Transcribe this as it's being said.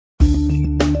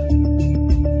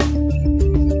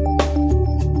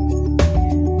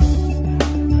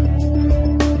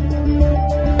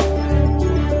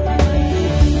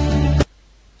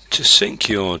To sync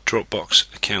your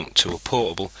Dropbox account to a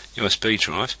portable USB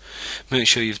drive, make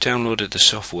sure you've downloaded the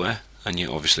software and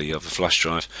obviously you have a flash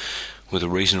drive with a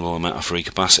reasonable amount of free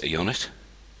capacity on it.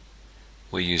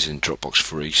 We're using Dropbox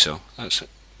free, so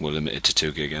we're limited to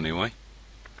 2 gig anyway.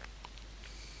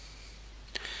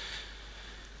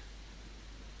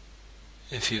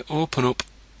 If you open up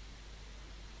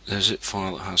the zip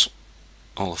file that has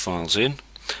all the files in,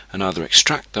 and either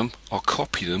extract them or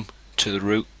copy them to the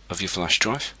root of your flash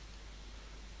drive.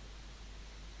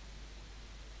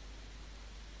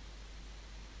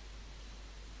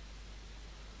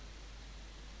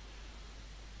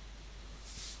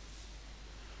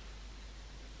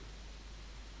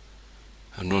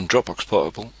 And run Dropbox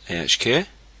Portable AHK.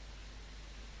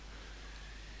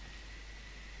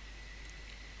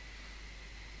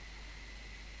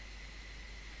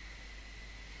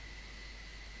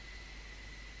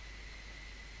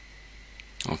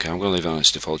 Okay, I'm going to leave it on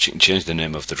its default. You can change the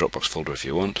name of the Dropbox folder if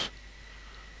you want.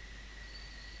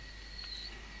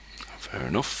 Fair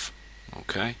enough.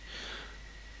 Okay.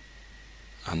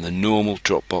 And the normal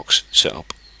Dropbox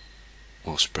setup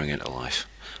will spring into life.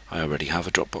 I already have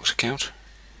a Dropbox account.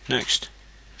 Next.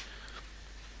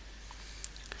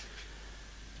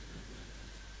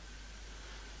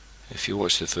 If you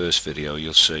watch the first video,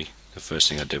 you'll see the first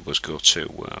thing I did was go to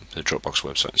the Dropbox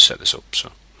website and set this up.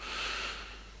 So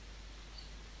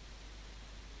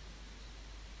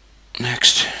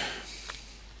next,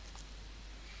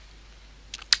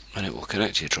 and it will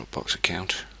connect to your Dropbox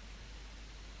account.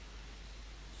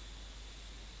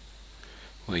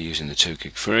 We're using the 2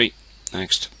 gig free.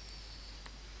 Next,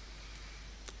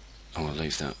 and we'll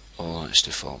leave that all on its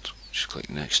default. Just click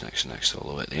next, next, next all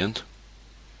the way at the end.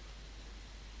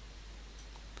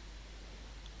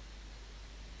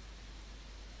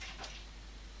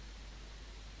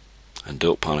 And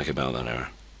don't panic about that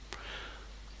error.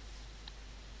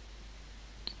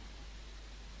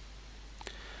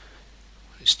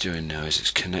 What it's doing now is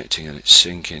it's connecting and it's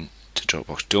syncing to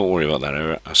Dropbox. Don't worry about that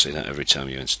error. I see that every time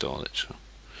you install it. So.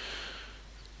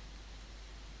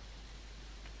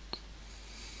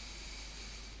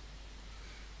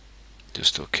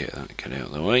 Just okay that, get out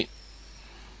of the way.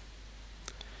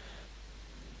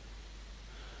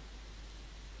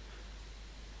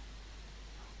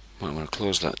 Well, I'm going to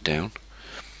close that down.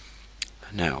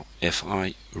 Now, if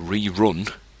I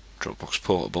rerun Dropbox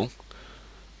Portable,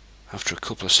 after a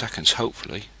couple of seconds,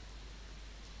 hopefully,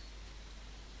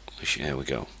 there we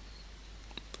go.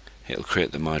 It'll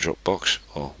create the My Dropbox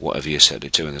or whatever you set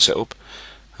it to in the setup,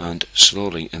 and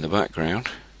slowly in the background,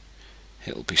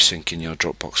 it'll be syncing your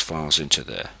Dropbox files into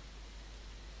there.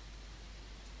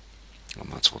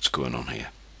 And that's what's going on here.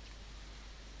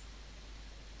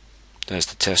 There's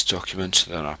the test document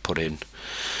that I put in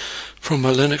from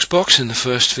my Linux box in the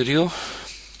first video.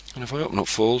 And if I open up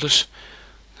folders,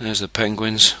 there's the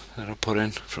penguins that I put in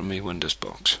from my Windows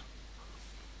box.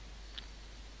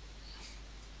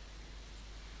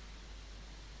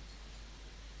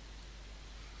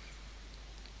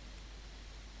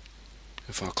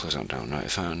 If I close that down, right,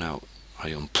 if I now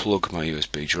unplug my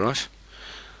USB drive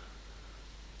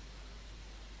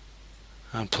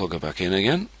and plug it back in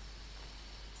again.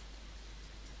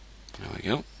 There we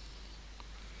go.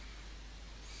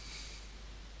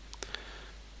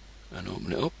 And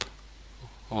open it up.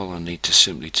 All I need to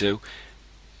simply do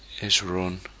is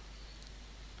run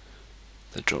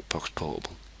the Dropbox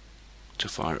Portable to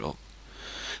fire it up.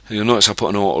 You'll notice I put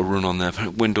an auto run on there.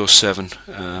 Windows 7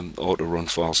 auto run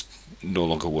files no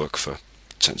longer work for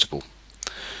sensible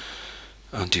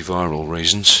antiviral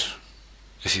reasons.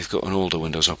 If you've got an older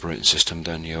Windows operating system,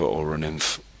 then your auto run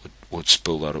inf would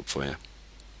spool that up for you.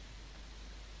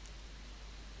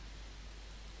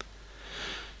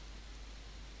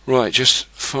 Right, just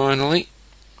finally,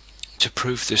 to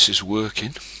prove this is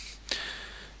working,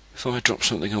 if I drop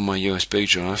something on my USB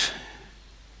drive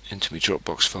into my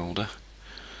Dropbox folder,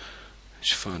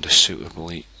 just find a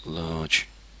suitably large,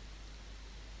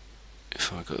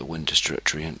 if I go to Windows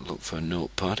directory and look for a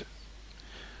notepad,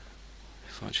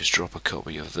 if I just drop a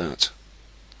copy of that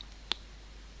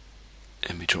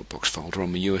in my Dropbox folder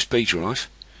on my USB drive,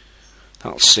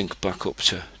 that'll sync back up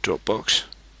to Dropbox.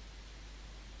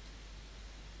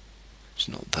 It's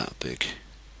not that big.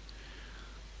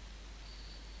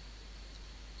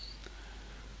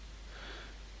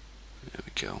 There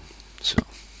we go. So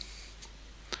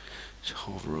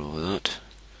hover over that.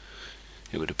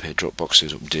 It would appear Dropbox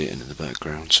is updating in the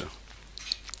background, so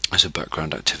as a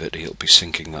background activity it'll be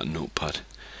syncing that notepad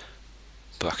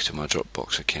back to my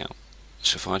Dropbox account.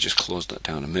 So if I just close that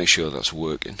down and make sure that's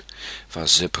working, if I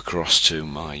zip across to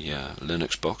my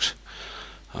Linux box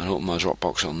and open my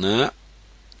Dropbox on there,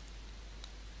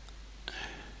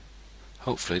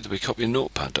 hopefully there'll be a copy of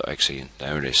notepad.exe, and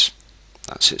there it is.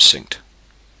 That's it synced.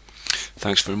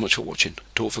 Thanks very much for watching.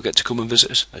 Don't forget to come and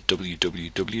visit us at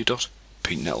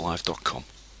www.peaknetlive.com.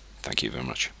 Thank you very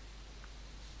much.